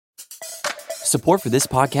Support for this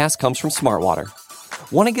podcast comes from Smartwater.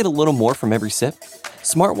 Want to get a little more from every sip?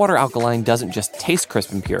 Smartwater Alkaline doesn't just taste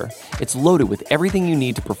crisp and pure, it's loaded with everything you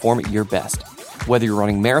need to perform at your best, whether you're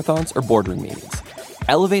running marathons or boardroom meetings.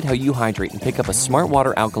 Elevate how you hydrate and pick up a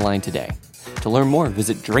Smartwater Alkaline today. To learn more,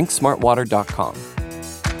 visit drinksmartwater.com.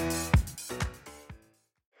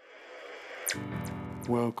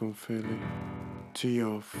 Welcome, Philly, to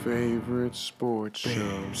your favorite sports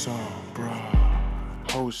show, Babes on Broad,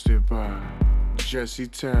 hosted by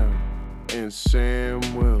Jessica Towne and Sam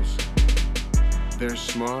Wilson. They're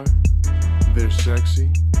smart, they're sexy,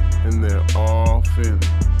 and they're all Philly.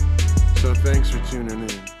 So thanks for tuning in,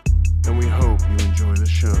 and we hope you enjoy the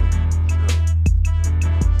show.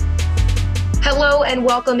 Hello and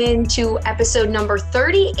welcome into episode number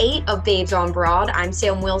 38 of Babes on Broad. I'm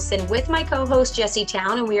Sam Wilson with my co-host Jessica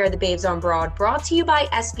Towne, and we are the Babes on Broad, brought to you by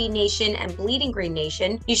SBNation and Bleeding Green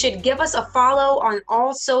Nation. You should give us a follow on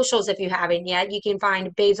all socials if you haven't yet. You can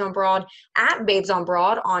find Babes on Broad at Babes on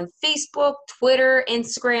Broad on Facebook, Twitter,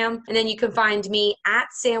 Instagram, and then you can find me at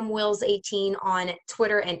SamWills18 on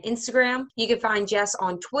Twitter and Instagram. You can find Jess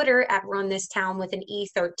on Twitter at RunThisTown with an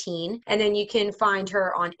E13, and then you can find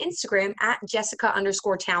her on Instagram at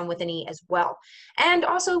Jessica_Towne with an E as well. And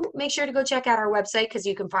also make sure to go check out our website because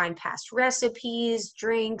you can find past recipes,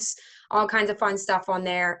 drinks, all kinds of fun stuff on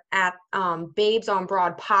there at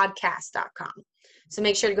babesonbroadpodcast.com. So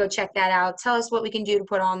make sure to go check that out. Tell us what we can do to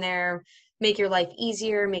put on there, make your life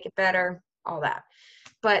easier, make it better, all that.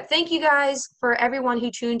 But thank you guys for everyone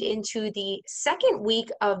who tuned into the second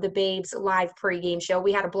week of the Babes live pregame show.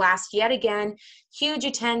 We had a blast yet again, huge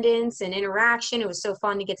attendance and interaction. It was so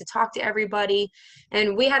fun to get to talk to everybody.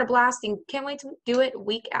 And we had a blast and can't wait to do it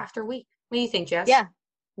week after week. What do you think, Jess? Yeah,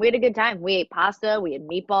 we had a good time. We ate pasta, we had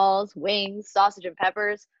meatballs, wings, sausage and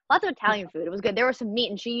peppers, lots of Italian food. It was good. There was some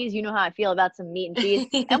meat and cheese. You know how I feel about some meat and cheese.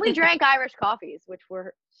 And we drank Irish coffees, which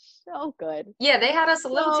were so good. Yeah, they had us a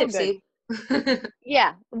little tipsy. Good.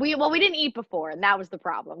 Yeah, we didn't eat before, and that was the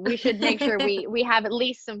problem. We should make sure we have at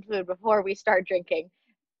least some food before we start drinking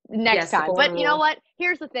next time. But you know what?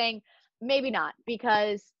 Here's the thing, maybe not,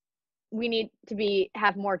 because we need to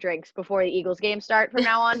have more drinks before the Eagles game start from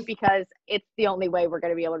now on, because it's the only way we're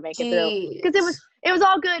going to be able to make it through. Because it was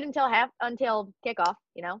all good until kickoff.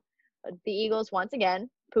 You know, the Eagles once again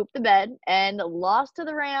pooped the bed and lost to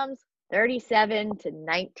the Rams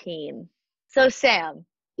 37-19. So Sam,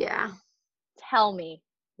 yeah. Tell me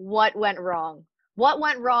what went wrong. What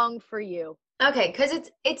went wrong for you? Okay,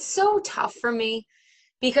 because it's so tough for me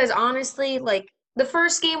because honestly, like the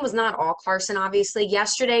first game was not all Carson, obviously.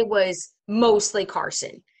 Yesterday was mostly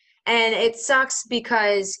Carson. And it sucks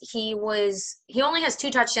because he only has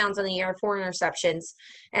 2 touchdowns on the year, 4 interceptions.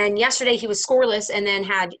 And yesterday he was scoreless and then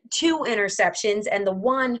had 2 interceptions, and the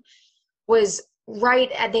one was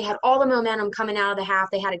they had all the momentum coming out of the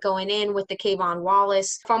half. They had it going in with the Kayvon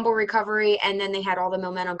Wallace fumble recovery, and then they had all the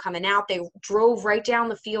momentum coming out. They drove right down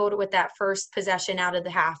the field with that first possession out of the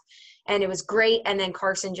half, and it was great. And then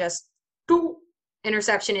Carson just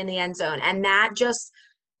interception in the end zone, and that just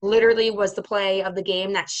literally was the play of the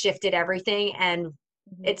game that shifted everything, and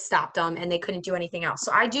it stopped them, and they couldn't do anything else.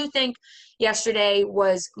 So I do think yesterday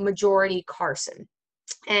was majority Carson,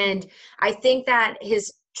 and I think that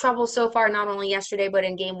his trouble so far, not only yesterday but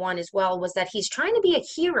in game 1 as well, was that he's trying to be a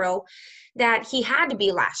hero that he had to be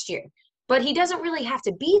last year, but he doesn't really have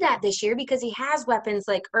to be that this year because he has weapons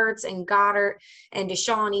like Ertz and Goddard and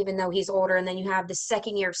Deshaun, even though he's older. And then you have the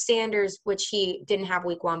second year of Sanders, which he didn't have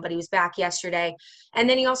week 1, but he was back yesterday. And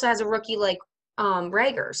then he also has a rookie like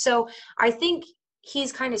Rager. So I think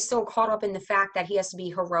he's kind of still caught up in the fact that he has to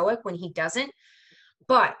be heroic when he doesn't.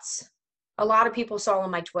 But a lot of people saw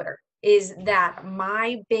on my Twitter is that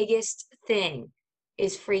my biggest thing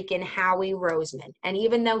is freaking Howie Roseman. And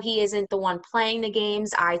even though he isn't the one playing the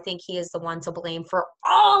games, I think he is the one to blame for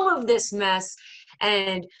all of this mess.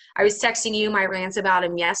 And I was texting you my rants about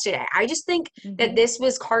him yesterday. I just think that this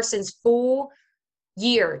was Carson's full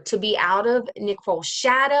year to be out of Nick Foles'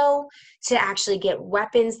 shadow, to actually get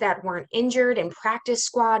weapons that weren't injured and practice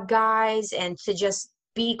squad guys, and to just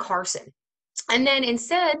be Carson. And then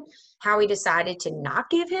instead, Howie decided to not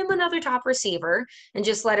give him another top receiver and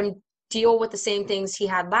just let him deal with the same things he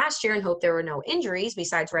had last year and hope there were no injuries,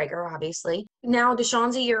 besides Rager, obviously. Now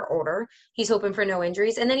Deshaun's a year older. He's hoping for no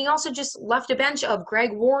injuries. And then he also just left a bench of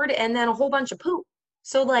Greg Ward and then a whole bunch of poop.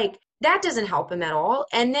 So, that doesn't help him at all.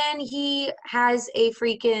 And then he has a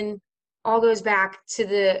freaking all goes back to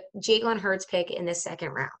the Jalen Hurts pick in the second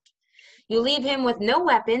round. You leave him with no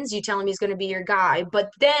weapons. You tell him he's going to be your guy. But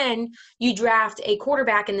then you draft a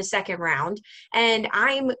quarterback in the second round. And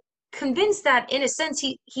I'm convinced that in a sense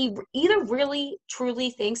he either really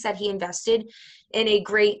truly thinks that he invested in a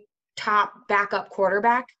great top backup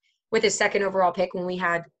quarterback with his second overall pick when we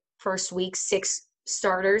had first week 6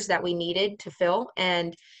 starters that we needed to fill,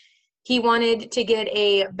 and he wanted to get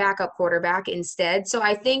a backup quarterback instead. So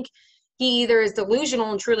I think he either is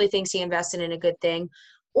delusional and truly thinks he invested in a good thing,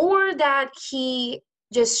 or that he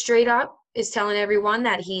just straight up is telling everyone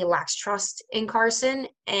that he lacks trust in Carson,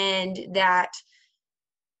 and that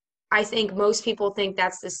I think most people think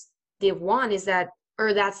that's the one is that,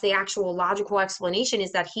 or that's the actual logical explanation,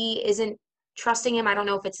 is that he isn't trusting him. I don't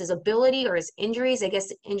know if it's his ability or his injuries. I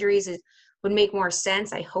guess injuries would make more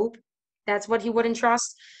sense. I hope that's what he wouldn't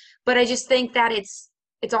trust. But I just think that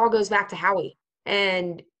it all goes back to Howie.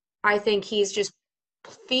 And I think he's just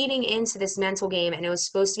feeding into this mental game, and it was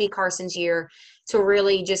supposed to be Carson's year to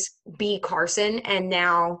really just be Carson, and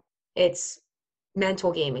now it's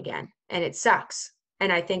mental game again, and it sucks.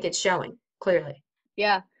 And I think it's showing clearly.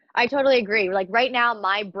 Yeah, I totally agree. Like right now,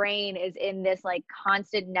 my brain is in this like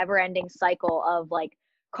constant never ending cycle of like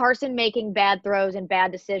Carson making bad throws and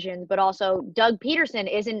bad decisions, but also Doug Peterson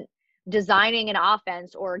isn't designing an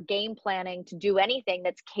offense or game planning to do anything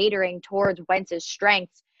that's catering towards Wentz's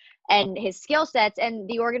strengths and his skill sets. And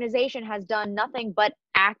the organization has done nothing but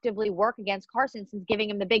actively work against Carson since giving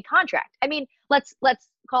him the big contract. I mean, let's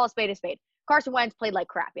call a spade a spade. Carson Wentz played like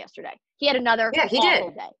crap yesterday. He had another awful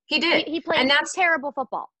day. He did. He played terrible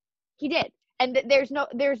football. He did. And there's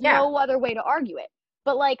no other way to argue it.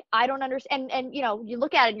 But like, I don't understand. And you know, you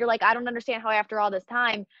look at it and you're like, I don't understand how after all this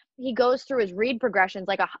time he goes through his read progressions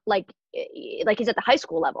like he's at the high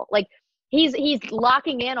school level. Like he's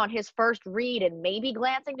locking in on his first read and maybe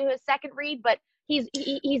glancing to his second read, but he's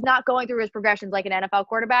not going through his progressions like an NFL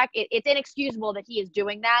quarterback. It's inexcusable that he is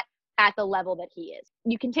doing that at the level that he is.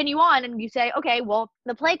 You continue on and you say, okay, well,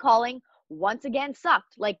 the play calling once again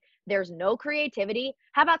sucked. Like there's no creativity.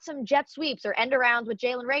 How about some jet sweeps or end arounds with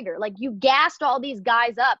Jalen Reagor? Like you gassed all these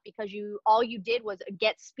guys up because all you did was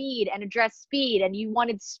get speed and address speed, and you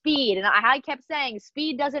wanted speed. And I kept saying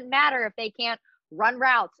speed doesn't matter if they can't run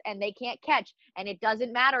routes and they can't catch, and it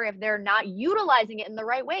doesn't matter if they're not utilizing it in the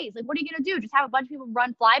right ways. Like what are you going to do? Just have a bunch of people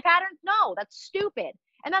run fly patterns? No, that's stupid.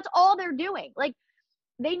 And that's all they're doing. Like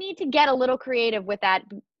they need to get a little creative with that,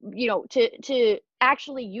 you know, to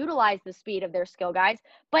actually utilize the speed of their skill guys.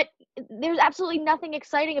 But there's absolutely nothing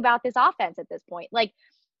exciting about this offense at this point. Like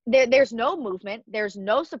there's no movement, there's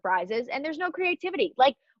no surprises, and there's no creativity.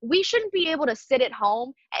 Like we shouldn't be able to sit at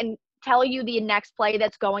home and tell you the next play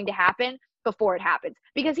that's going to happen before it happens.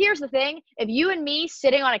 Because here's the thing, if you and me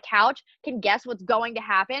sitting on a couch can guess what's going to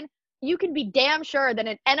happen, you can be damn sure that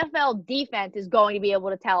an NFL defense is going to be able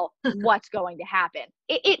to tell what's going to happen.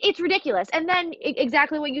 It's ridiculous. And then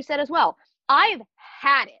exactly what you said as well. I've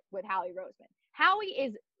had it with Howie Roseman. Howie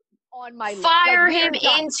is on my fire him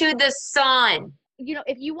into the sun. You know,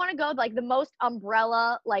 if you want to go like the most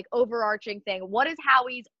umbrella, like overarching thing, what is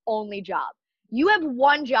Howie's only job? You have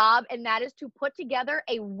one job, and that is to put together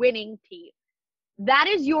a winning team. That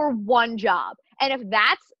is your one job. And if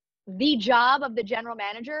that's the job of the general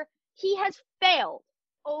manager, he has failed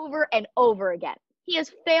over and over again. He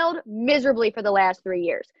has failed miserably for the last 3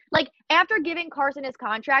 years. Like, after giving Carson his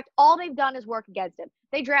contract, all they've done is work against him.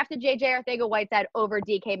 They drafted J.J. Arcega-Whiteside over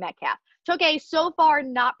DK Metcalf. Took a so far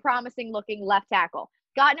not promising looking left tackle.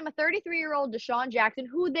 Gotten him a 33-year-old Deshaun Jackson,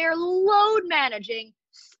 who they're load managing,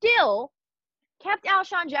 still kept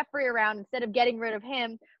Alshon Jeffrey around instead of getting rid of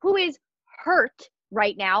him, who is hurt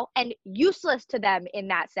right now and useless to them in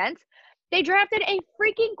that sense. They drafted a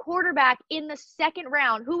freaking quarterback in the second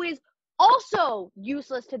round who is also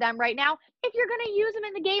useless to them right now. If you're going to use him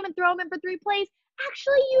in the game and throw him in for 3 plays,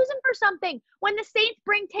 actually use him for something. When the Saints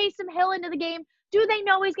bring Taysom Hill into the game, do they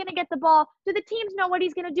know he's going to get the ball? Do the teams know what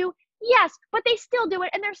he's going to do? Yes, but they still do it,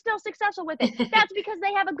 and they're still successful with it. That's because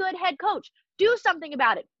they have a good head coach. Do something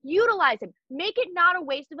about it. Utilize him. Make it not a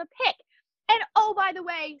waste of a pick. And, oh, by the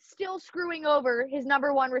way, still screwing over his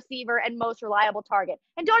number 1 receiver and most reliable target.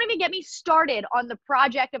 And don't even get me started on the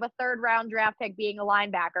project of a 3rd-round draft pick being a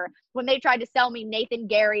linebacker when they tried to sell me Nathan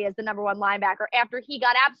Gary as the number 1 linebacker after he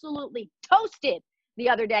got absolutely toasted the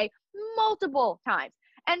other day multiple times.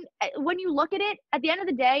 And when you look at it, at the end of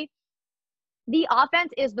the day, the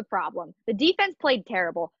offense is the problem. The defense played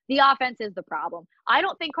terrible. The offense is the problem. I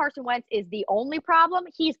don't think Carson Wentz is the only problem.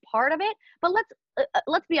 He's part of it. But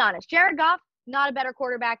let's be honest. Jared Goff, not a better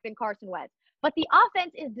quarterback than Carson Wentz. But the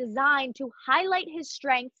offense is designed to highlight his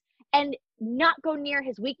strengths and not go near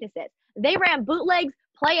his weaknesses. They ran bootlegs,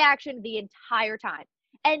 play action the entire time.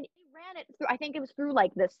 And they ran it through, I think it was through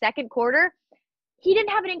like the second quarter. He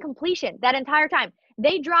didn't have an incompletion that entire time.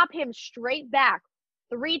 They drop him straight back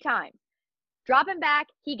 3 times. Drop him back,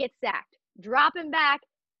 he gets sacked. Drop him back,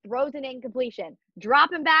 throws an incompletion.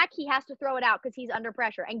 Drop him back, he has to throw it out because he's under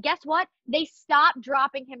pressure. And guess what? They stopped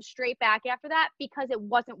dropping him straight back after that because it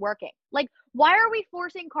wasn't working. Like, why are we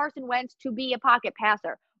forcing Carson Wentz to be a pocket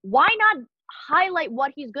passer? Why not highlight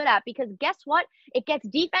what he's good at? Because guess what? It gets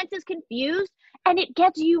defenses confused and it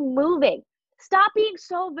gets you moving. Stop being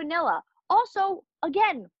so vanilla. Also,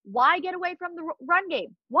 again, why get away from the run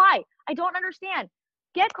game? Why? I don't understand.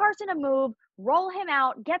 Get Carson a move, roll him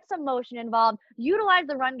out, get some motion involved, utilize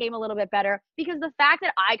the run game a little bit better, because the fact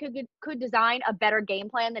that I could design a better game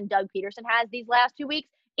plan than Doug Peterson has these last 2 weeks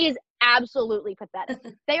is absolutely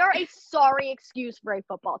pathetic. They are a sorry excuse for a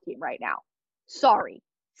football team right now. Sorry.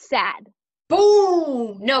 Sad.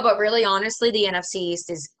 Boom! No, but really, honestly, the NFC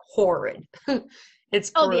East is horrid. It's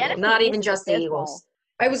brutal. The NFC Not East even just the abysmal. Eagles.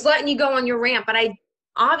 I was letting you go on your rant, but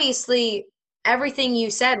obviously everything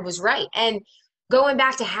you said was right. And going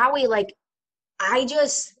back to Howie, like, I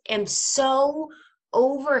just am so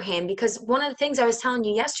over him, because one of the things I was telling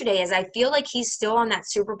you yesterday is I feel like he's still on that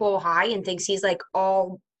Super Bowl high and thinks he's like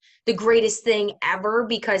all the greatest thing ever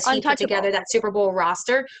because he put together that Super Bowl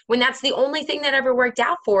roster, when that's the only thing that ever worked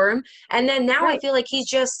out for him. And then now I feel like he's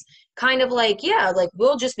just kind of like, yeah, like,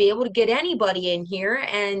 we'll just be able to get anybody in here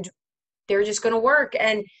and they're just going to work.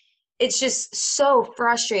 And it's just so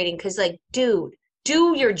frustrating because, like, dude,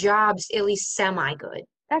 do your jobs at least semi-good.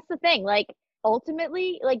 That's the thing. Like,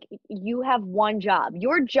 ultimately, like, you have one job.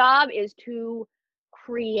 Your job is to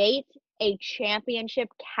create a championship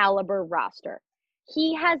caliber roster.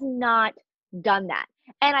 He has not done that.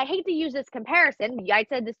 And I hate to use this comparison. I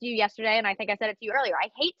said this to you yesterday, and I think I said it to you earlier. I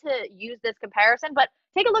hate to use this comparison, but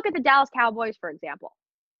take a look at the Dallas Cowboys, for example,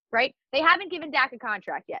 right? They haven't given Dak a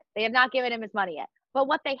contract yet. They have not given him his money yet. But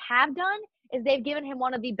what they have done is they've given him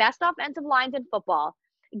one of the best offensive lines in football,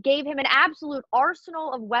 gave him an absolute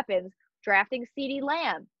arsenal of weapons, drafting CeeDee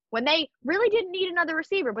Lamb when they really didn't need another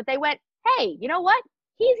receiver, but they went, hey, you know what?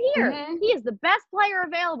 He's here. Mm-hmm. He is the best player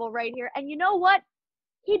available right here. And you know what?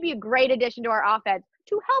 He'd be a great addition to our offense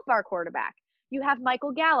to help our quarterback. You have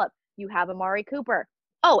Michael Gallup. You have Amari Cooper.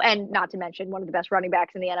 Oh, and not to mention one of the best running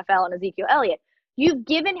backs in the NFL, and Ezekiel Elliott. You've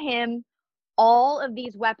given him all of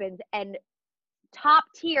these weapons and top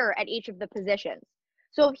tier at each of the positions.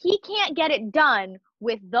 So if he can't get it done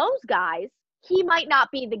with those guys, he might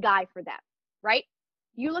not be the guy for them, right?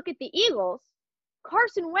 You look at the Eagles,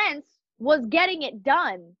 Carson Wentz was getting it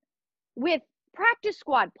done with practice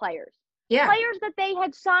squad players. Yeah. Players that they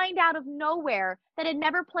had signed out of nowhere that had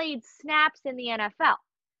never played snaps in the NFL.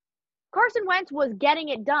 Carson Wentz was getting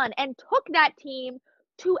it done and took that team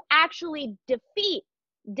to actually defeat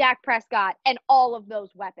Dak Prescott and all of those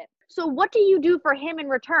weapons. So what do you do for him in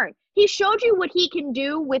return? He showed you what he can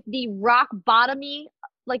do with the rock bottomest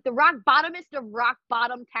of rock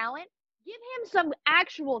bottom talent. Give him some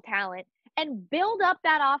actual talent and build up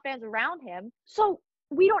that offense around him so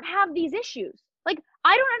we don't have these issues. Like,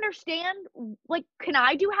 I don't understand, like, can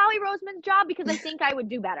I do Howie Roseman's job? Because I think I would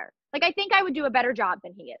do better. Like, I think I would do a better job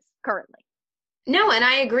than he is currently. No, and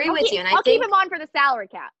I agree with you. And I'll keep him on for the salary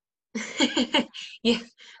cap. Yeah.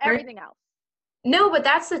 Everything else. No, but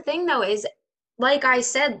that's the thing, though, is, like I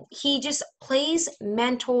said, he just plays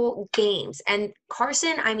mental games. And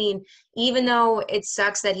Carson, I mean, even though it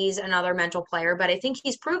sucks that he's another mental player, but I think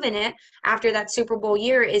he's proven it after that Super Bowl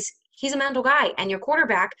year, is he's a mental guy, and your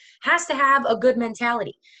quarterback has to have a good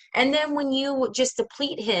mentality. And then when you just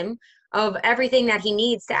deplete him of everything that he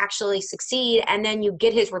needs to actually succeed, and then you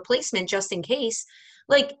get his replacement just in case,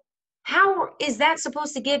 like, how is that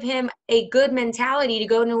supposed to give him a good mentality to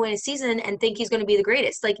go into a season and think he's going to be the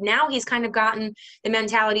greatest? Like, now he's kind of gotten the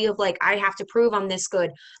mentality of, like, I have to prove I'm this good.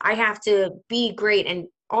 I have to be great and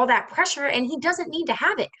all that pressure, and he doesn't need to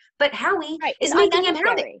have it. But Howie is making him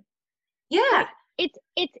have it. Yeah.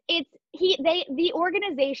 The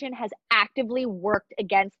organization has actively worked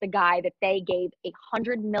against the guy that they gave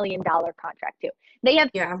 $100 million contract to. They have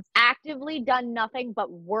actively done nothing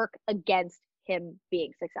but work against him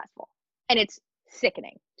being successful. And it's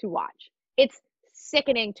sickening to watch. It's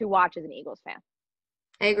sickening to watch as an Eagles fan.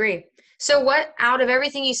 I agree. So what, out of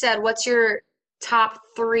everything you said, what's your top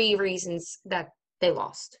 3 reasons that they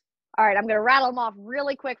lost? All right, I'm going to rattle them off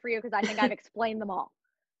really quick for you because I think I've explained them all.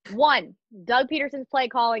 1, Doug Peterson's play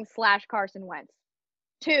calling / Carson Wentz.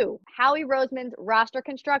 2, Howie Roseman's roster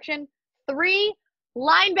construction. 3,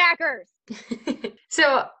 linebackers.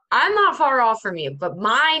 So I'm not far off from you, but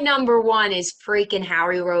my number 1 is freaking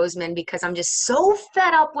Howie Roseman, because I'm just so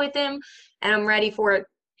fed up with him and I'm ready for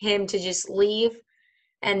him to just leave.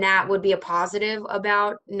 And that would be a positive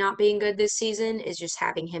about not being good this season, is just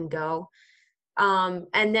having him go.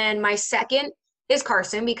 And then my second is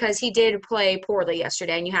Carson, because he did play poorly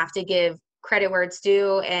yesterday, and you have to give credit where it's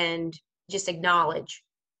due and just acknowledge,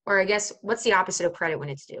 or I guess what's the opposite of credit when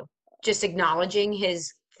it's due? Just acknowledging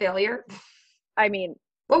his failure. I mean,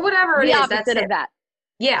 well, whatever it is, that's it. That.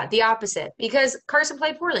 Yeah, the opposite, because Carson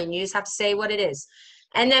played poorly, and you just have to say what it is.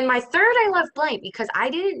 And then my third, I love blame, because I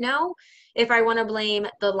didn't know if I want to blame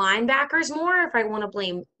the linebackers more, or if I want to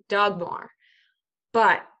blame Doug more.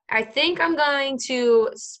 But I think I'm going to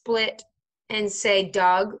split and say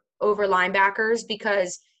Doug over linebackers,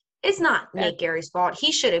 because it's not Nate Gary's fault.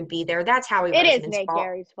 He shouldn't be there. That's how he was. It is Nate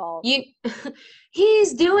Gary's fault.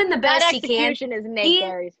 He's doing the best he can. That execution is Nate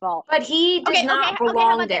Gary's fault. But he does not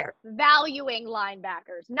belong there. Valuing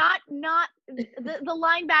linebackers, not the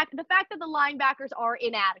linebacker. The fact that the linebackers are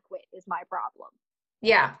inadequate is my problem.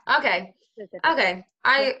 Yeah. Okay. Okay.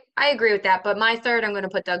 I agree with that. But my third, I'm going to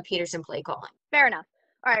put Doug Peterson play calling. Fair enough.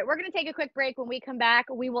 All right, we're going to take a quick break. When we come back,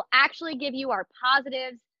 we will actually give you our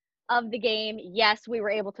positives of the game. Yes, we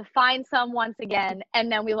were able to find some once again,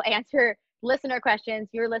 and then we will answer listener questions.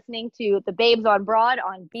 You're listening to The Babes on Broad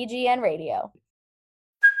on BGN Radio.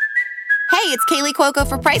 Hey, it's Kaylee Cuoco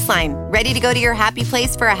for Priceline. Ready to go to your happy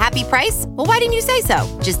place for a happy price? Well, why didn't you say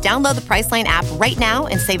so? Just download the Priceline app right now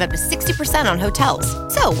and save up to 60% on hotels.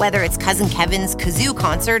 So whether it's Cousin Kevin's Kazoo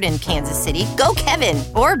Concert in Kansas City, go Kevin,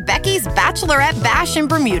 or Becky's Bachelorette Bash in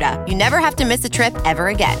Bermuda, you never have to miss a trip ever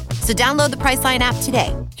again. So download the Priceline app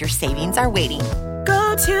today. Your savings are waiting.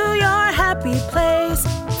 Go to your happy place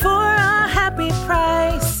for a happy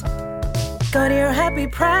price. Go to your happy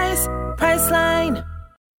price, Priceline.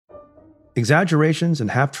 Exaggerations and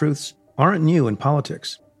half-truths aren't new in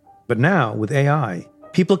politics. But now, with AI,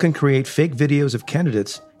 people can create fake videos of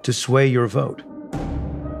candidates to sway your vote.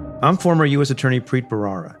 I'm former U.S. Attorney Preet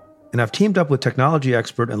Bharara, and I've teamed up with technology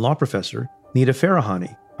expert and law professor Nita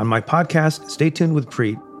Farahani on my podcast, Stay Tuned with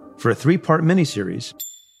Preet, for a 3-part miniseries,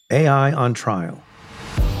 AI on Trial.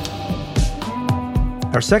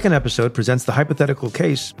 Our second episode presents the hypothetical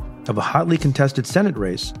case of a hotly contested Senate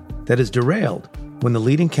race that is derailed when the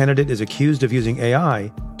leading candidate is accused of using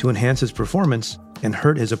AI to enhance his performance and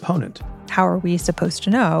hurt his opponent. How are we supposed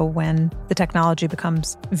to know when the technology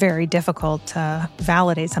becomes very difficult to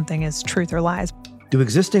validate something as truth or lies? Do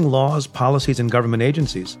existing laws, policies, and government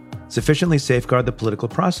agencies sufficiently safeguard the political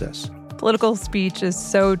process? Political speech is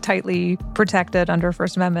so tightly protected under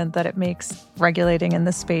First Amendment that it makes regulating in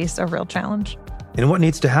this space a real challenge. And what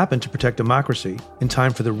needs to happen to protect democracy in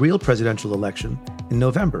time for the real presidential election in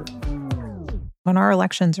November? When our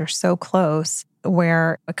elections are so close,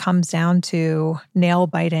 where it comes down to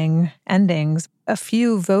nail-biting endings, a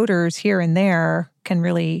few voters here and there can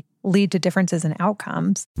really lead to differences in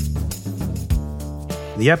outcomes.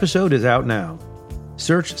 The episode is out now.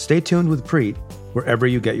 Search Stay Tuned with Preet wherever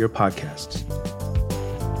you get your podcasts.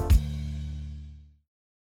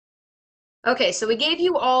 Okay, so we gave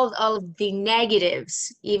you all of the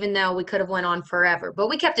negatives, even though we could have went on forever, but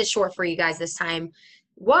we kept it short for you guys this time.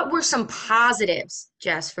 What were some positives,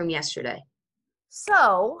 Jess, from yesterday?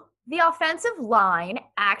 So the offensive line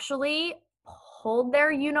actually pulled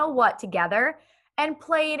their you-know-what together and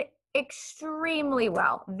played extremely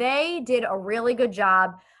well. They did a really good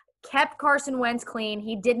job, kept Carson Wentz clean.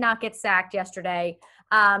 He did not get sacked yesterday.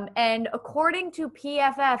 And according to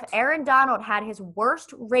PFF, Aaron Donald had his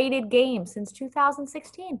worst rated game since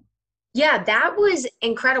 2016. Yeah, that was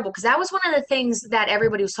incredible, because that was one of the things that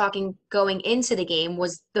everybody was talking going into the game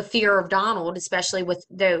was the fear of Donald, especially with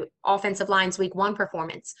the offensive line's week 1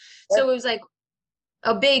 performance. So it was like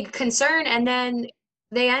a big concern, and then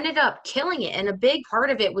they ended up killing it. And a big part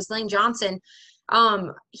of it was Lane Johnson.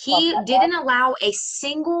 He didn't allow a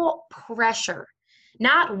single pressure,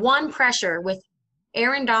 not one pressure with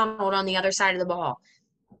Aaron Donald on the other side of the ball.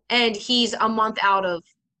 And he's a month out of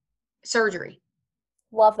surgery.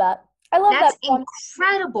 Love that. I love that. That's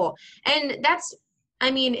incredible. And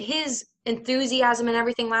his enthusiasm and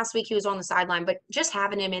everything last week, he was on the sideline, but just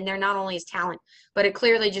having him in there, not only his talent, but it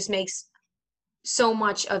clearly just makes so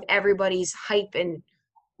much of everybody's hype and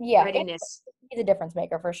readiness. He's a difference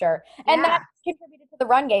maker for sure. And that contributed to the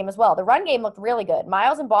run game as well. The run game looked really good.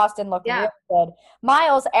 Miles and Boston looked really good.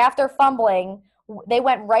 Miles, after fumbling, they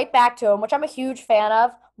went right back to him, which I'm a huge fan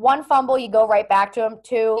of. 1 fumble, you go right back to him.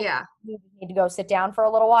 2, you need to go sit down for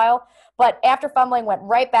a little while. But after fumbling, went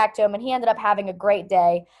right back to him, and he ended up having a great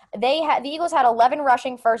day. The Eagles had 11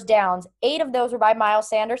 rushing first downs. 8 of those were by Miles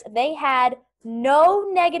Sanders. They had no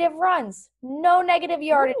negative runs, no negative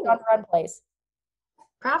yardage on run plays.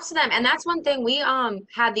 Props to them. And that's one thing. We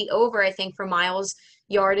had the over, I think, for Miles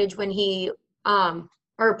yardage when he or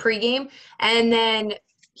pregame, and then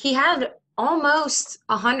he had almost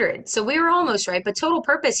 100. So we were almost right. But total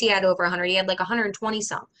purpose, he had over 100. He had like 120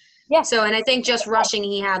 some. Yeah. So, and I think just rushing,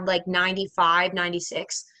 he had like 95,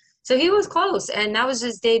 96. So he was close. And that was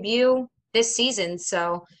his debut this season.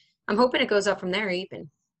 So I'm hoping it goes up from there even.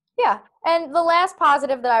 Yeah. And the last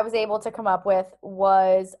positive that I was able to come up with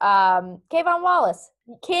was Kayvon Wallace.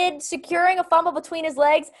 Kid securing a fumble between his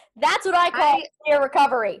legs. That's what I call clear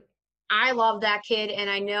recovery. I love that kid. And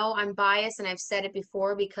I know I'm biased, and I've said it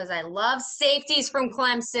before because I love safeties from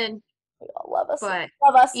Clemson. We all love us. But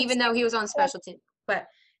love us. Even though he was on special team. But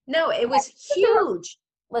no, it was huge.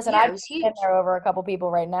 Listen, I'm in there over a couple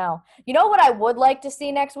people right now. You know what I would like to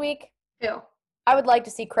see next week? Who? I would like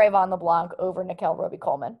to see Crayvon LeBlanc over Nickel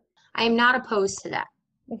Roby-Coleman. I am not opposed to that.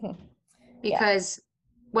 Because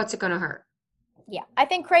what's it going to hurt? Yeah, I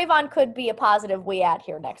think Crayvon could be a positive we add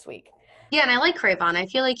here next week. Yeah, and I like Crayvon. I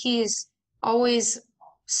feel like he's always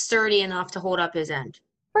sturdy enough to hold up his end.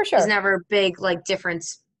 For sure. He's never a big, like,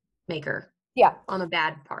 difference maker. Yeah. On the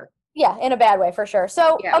bad part. Yeah, in a bad way, for sure.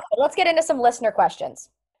 So, okay, let's get into some listener questions.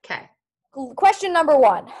 Okay. Question number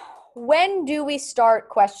 1. When do we start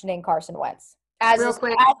questioning Carson Wentz as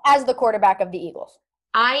the quarterback of the Eagles?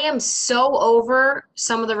 I am so over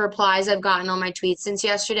some of the replies I've gotten on my tweets since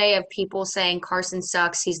yesterday of people saying Carson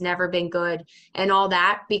sucks, he's never been good, and all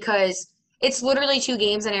that, because it's literally 2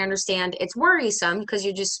 games, and I understand it's worrisome because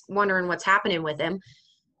you're just wondering what's happening with him.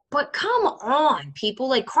 But come on, people.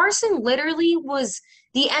 Like, Carson literally was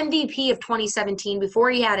the MVP of 2017 before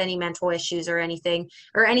he had any mental issues or anything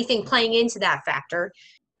playing into that factor.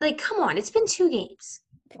 Like, come on, it's been 2 games.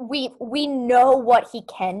 We know what he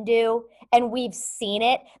can do, and we've seen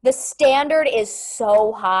it. The standard is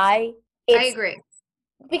so high. I agree.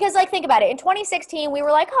 Because, like, think about it. In 2016, we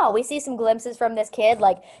were like, oh, we see some glimpses from this kid.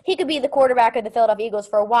 Like, he could be the quarterback of the Philadelphia Eagles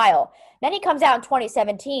for a while. Then he comes out in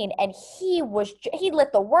 2017, and he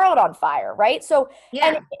lit the world on fire, right? So,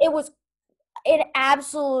 and it was an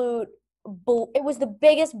absolute it was the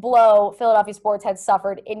biggest blow Philadelphia sports had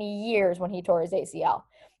suffered in years when he tore his ACL.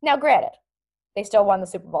 Now, granted, they still won the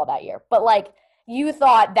Super Bowl that year. But, like, you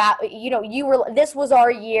thought that, this was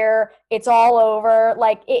our year. It's all over.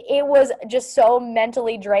 Like, it was just so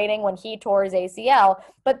mentally draining when he tore his ACL.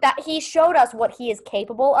 But that he showed us what he is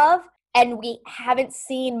capable of, and we haven't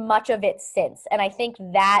seen much of it since. And I think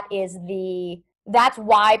that's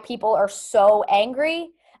why people are so angry.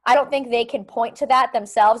 I don't think they can point to that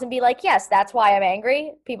themselves and be like, yes, that's why I'm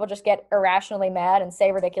angry. People just get irrationally mad and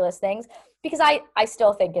say ridiculous things, because I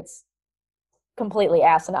still think it's completely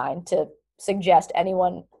asinine to suggest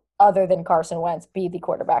anyone other than Carson Wentz be the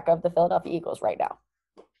quarterback of the Philadelphia Eagles right now.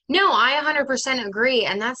 No, I 100% agree.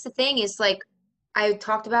 And that's the thing is, like, I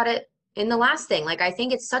talked about it in the last thing. Like, I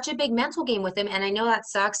think it's such a big mental game with him. And I know that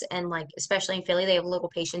sucks. And, like, especially in Philly, they have little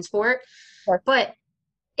patience for it. Sure. But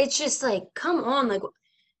it's just like, come on. Like,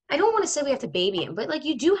 I don't want to say we have to baby him, but, like,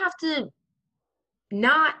 you do have to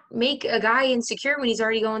not make a guy insecure when he's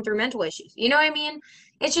already going through mental issues. You know what I mean?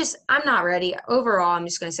 It's just, I'm not ready. Overall, I'm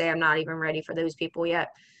just going to say I'm not even ready for those people yet.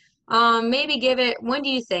 Maybe give it, when do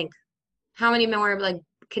you think? How many more, like,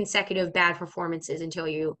 consecutive bad performances until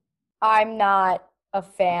you? I'm not a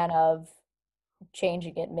fan of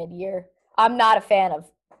changing it mid-year. I'm not a fan of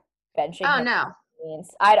benching him. No.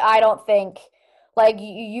 I don't think, like,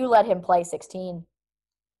 you let him play 16.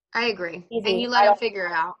 I agree. Easy. And you let him figure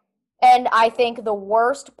it out. And I think the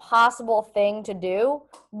worst possible thing to do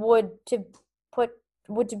would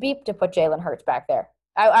be to put Jalen Hurts back there.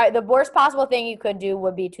 The worst possible thing you could do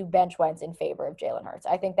would be to bench Wentz in favor of Jalen Hurts.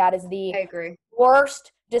 I think that is the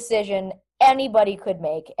worst decision anybody could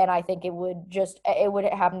make, and I think it would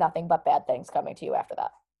have nothing but bad things coming to you after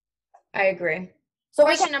that. I agree. So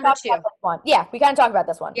question number 2. Yeah, we kind of talk about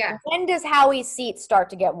this one. Yeah. When does Howie's seat start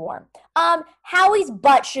to get warm? Howie's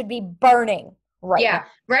butt should be burning right now.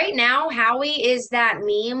 Right now, Howie is that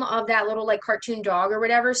meme of that little, like, cartoon dog or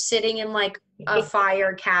whatever sitting in, like, a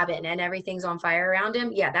fire cabin and everything's on fire around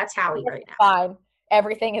him. Yeah, that's Howie right now. Fine.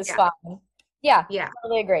 Everything is fine. Yeah,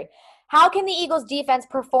 totally agree. How can the Eagles defense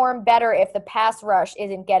perform better if the pass rush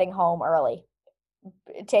isn't getting home early?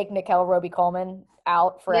 Take Nickel Roby-Coleman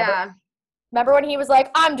out forever. Yeah. Remember when he was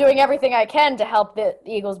like, I'm doing everything I can to help the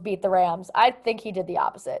Eagles beat the Rams? I think he did the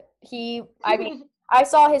opposite. I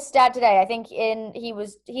saw his stat today. I think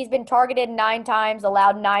he's been targeted 9 times,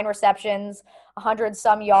 allowed 9 receptions,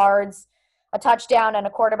 100-some yards, a touchdown, and a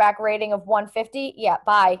quarterback rating of 150. Yeah,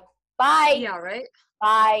 bye. Yeah, right?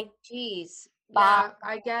 Bye. Jeez. Bye. Yeah,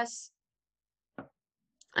 I guess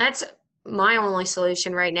that's my only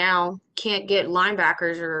solution right now. Can't get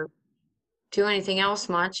linebackers or do anything else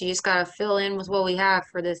much. You just got to fill in with what we have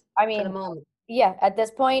for the moment. Yeah, at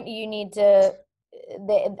this point, you need to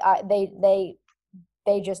they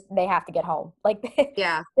have to get home. Like,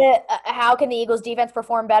 Yeah. How can the Eagles defense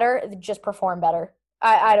perform better? Just perform better.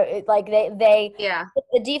 I don't like they Yeah.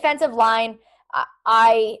 the defensive line.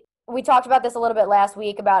 We talked about this a little bit last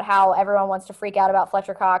week about how everyone wants to freak out about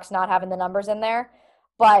Fletcher Cox not having the numbers in there,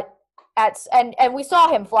 but and we saw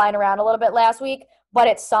him flying around a little bit last week. But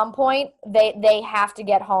at some point, they have to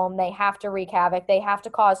get home. They have to wreak havoc. They have to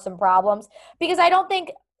cause some problems, because I don't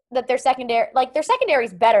think that their secondary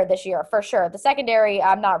is better this year for sure. The secondary,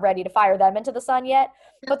 I'm not ready to fire them into the sun yet,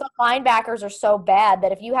 but the linebackers are so bad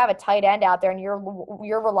that if you have a tight end out there and you're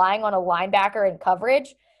relying on a linebacker in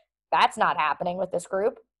coverage, that's not happening with this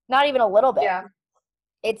group. Not even a little bit. Yeah.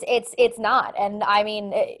 It's not. And I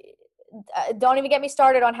mean, don't even get me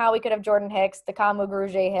started on how we could have Jordan Hicks, the Kamu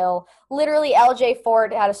Grugier Hill. Literally, LJ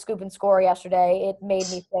Fort had a scoop and score yesterday. It made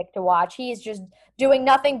me sick to watch. He's just doing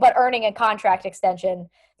nothing but earning a contract extension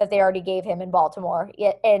that they already gave him in Baltimore.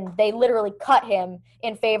 And they literally cut him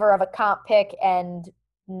in favor of a comp pick and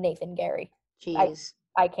Nathan Gary. Jeez.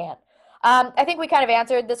 I can't. I think we kind of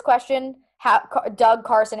answered this question. Doug,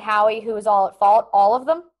 Carson, Howie, who is all at fault? All of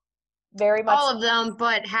them? Very much. All of them,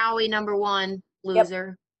 but Howie, number one,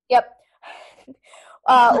 loser. Yep.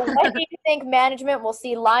 When do you think management will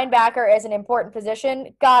see linebacker as an important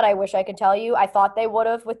position? God, I wish I could tell you. I thought they would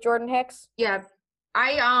have with Jordan Hicks. Yeah.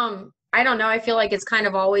 I don't know. I feel like it's kind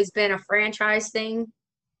of always been a franchise thing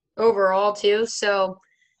overall too. So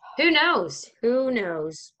who knows? Who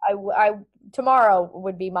knows? I tomorrow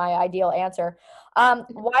would be my ideal answer.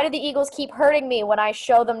 Why do the Eagles keep hurting me when I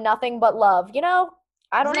show them nothing but love?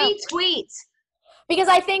 I don't know. Retweet. Because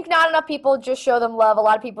I think not enough people just show them love. A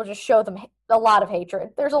lot of people just show them a lot of hatred.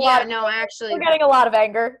 There's a lot. No, actually, we're getting a lot of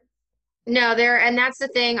anger. No, and that's the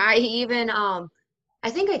thing. I even I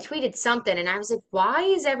think I tweeted something, and I was like, why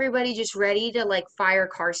is everybody just ready to like fire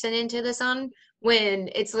Carson into the sun when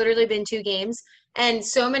it's literally been 2 games? And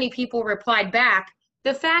so many people replied back.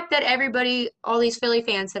 The fact that all these Philly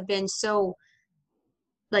fans have been so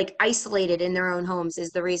like isolated in their own homes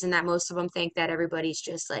is the reason that most of them think that everybody's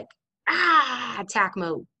just like, attack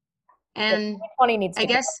mode. And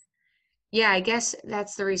I guess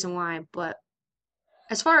that's the reason why. But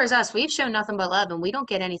as far as us, we've shown nothing but love, and we don't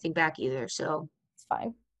get anything back either. So it's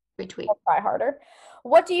fine. Retweet. We'll try harder.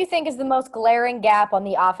 What do you think is the most glaring gap on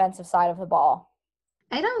the offensive side of the ball?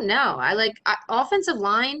 I don't know. Offensive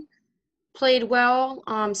line played well.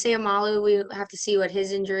 Sam Malu, we have to see what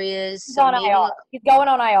his injury is. He's on IR. He's going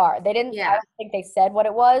on IR. They didn't. Yeah. I don't think they said what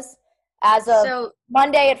it was. As of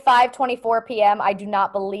Monday at 5:24 p.m., I do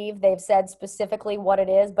not believe they've said specifically what it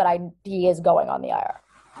is, but he is going on the IR.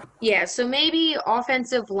 Yeah, so maybe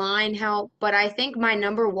offensive line help, but I think my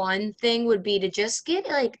number one thing would be to just get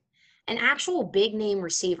like an actual big name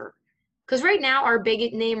receiver. Because right now our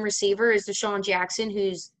big name receiver is Deshaun Jackson,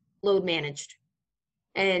 who's load managed,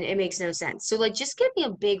 and it makes no sense. So like, just get me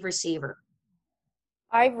a big receiver.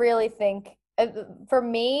 I really think, for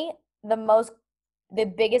me, the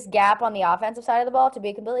biggest gap on the offensive side of the ball, to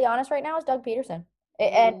be completely honest right now, is Doug Peterson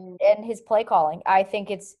and his play calling. I think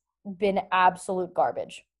it's been absolute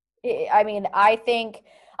garbage. I mean, I think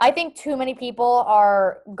too many people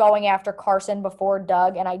are going after Carson before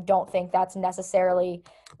Doug, and I don't think that's necessarily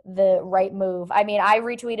the right move. I mean, I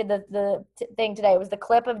retweeted the thing today. It was the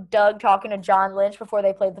clip of Doug talking to John Lynch before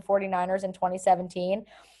they played the 49ers in 2017.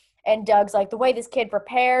 And Doug's like, the way this kid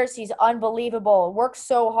prepares, he's unbelievable, works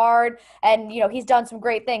so hard, and, he's done some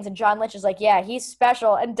great things. And John Lynch is like, yeah, he's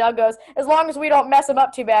special. And Doug goes, as long as we don't mess him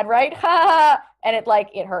up too bad, right? And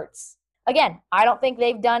it hurts. Again, I don't think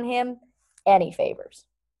they've done him any favors.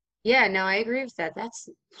 Yeah, no, I agree with that. That's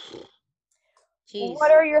 – jeez.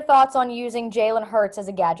 What are your thoughts on using Jalen Hurts as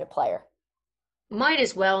a gadget player? Might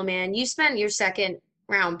as well, man. You spent your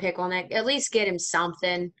second-round pick on it. At least get him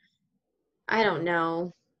something. I don't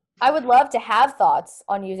know. I would love to have thoughts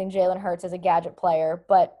on using Jalen Hurts as a gadget player,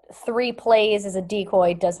 but 3 plays as a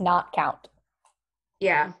decoy does not count.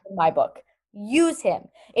 Yeah. In my book. Use him.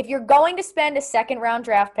 If you're going to spend a second-round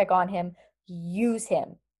draft pick on him, use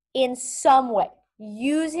him in some way.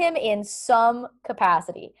 Use him in some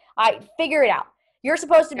capacity. Figure it out. You're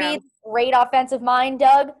supposed to be a great offensive mind,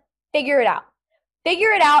 Doug. Figure it out.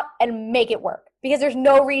 Figure it out and make it work, because there's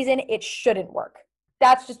no reason it shouldn't work.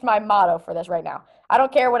 That's just my motto for this right now. I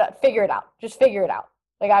don't care figure it out. Just figure it out.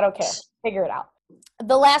 Like, I don't care. Figure it out.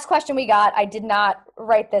 The last question we got, I did not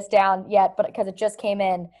write this down yet, but because it just came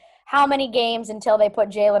in. How many games until they put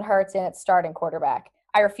Jalen Hurts in at starting quarterback?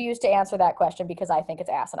 I refuse to answer that question because I think it's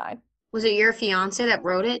asinine. Was it your fiance that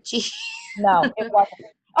wrote it? Gee. No, it wasn't.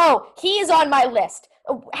 Oh, he is on my list.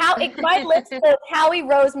 My list is Howie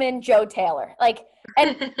Roseman, Joe Taylor. Like,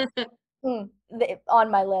 and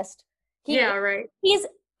on my list. Right.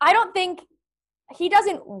 I don't think he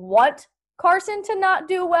doesn't want Carson to not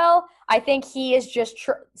do well. I think he is just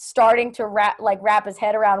starting to wrap his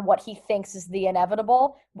head around what he thinks is the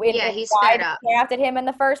inevitable. He's fed up. Why they drafted him in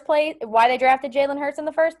the first place, why they drafted Jalen Hurts in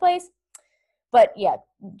the first place. But yeah,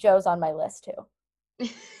 Joe's on my list too.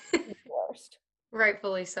 He's the worst.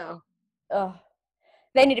 Rightfully so. Ugh.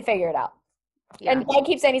 They need to figure it out. Yeah. And Doug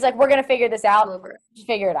keeps saying, he's like, we're going to figure this out. Over it. Just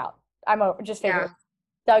figure it out. I'm over. Just figure it out.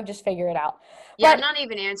 Doug, just figure it out. Yeah, I'm not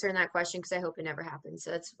even answering that question because I hope it never happens.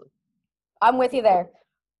 So I'm with you there.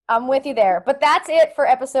 But that's it for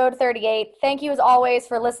episode 38. Thank you as always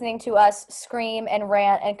for listening to us scream and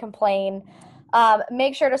rant and complain.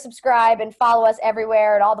 Make sure to subscribe and follow us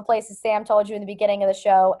everywhere and all the places Sam told you in the beginning of the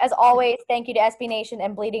show. As always, thank you to SB Nation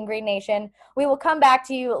and Bleeding Green Nation. We will come back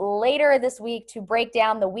to you later this week to break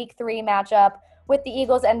down the Week 3 matchup with the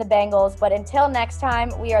Eagles and the Bengals. But until next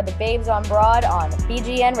time, we are the Babes on Broad on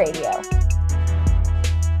BGN Radio.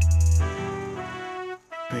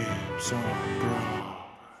 Babes on Broad.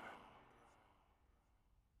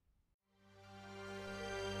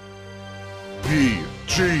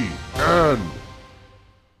 BGN.